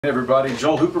Hey everybody,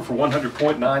 Joel Hooper for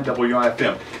 100.9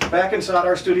 WIFM. Back inside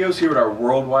our studios here at our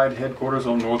worldwide headquarters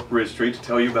on North Bridge Street to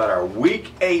tell you about our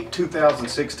Week 8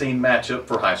 2016 matchup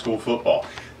for high school football.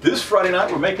 This Friday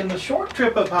night we're making the short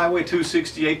trip up Highway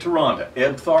 268 to Rhonda,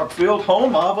 Ed Tharp Field,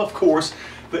 home of course,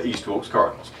 the East Wilkes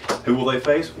Cardinals. Who will they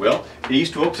face? Well,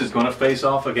 East Wilkes is going to face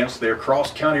off against their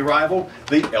cross-county rival,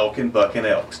 the Elkin Bucking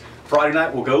Elks. Friday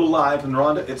night we'll go live in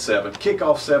Rhonda at 7.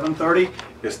 Kickoff 7:30.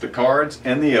 It's the Cards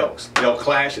and the Elks. They'll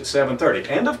clash at 7:30.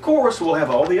 And of course, we'll have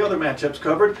all the other matchups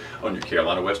covered on your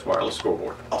Carolina West Wireless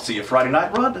scoreboard. I'll see you Friday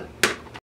night, Rhonda.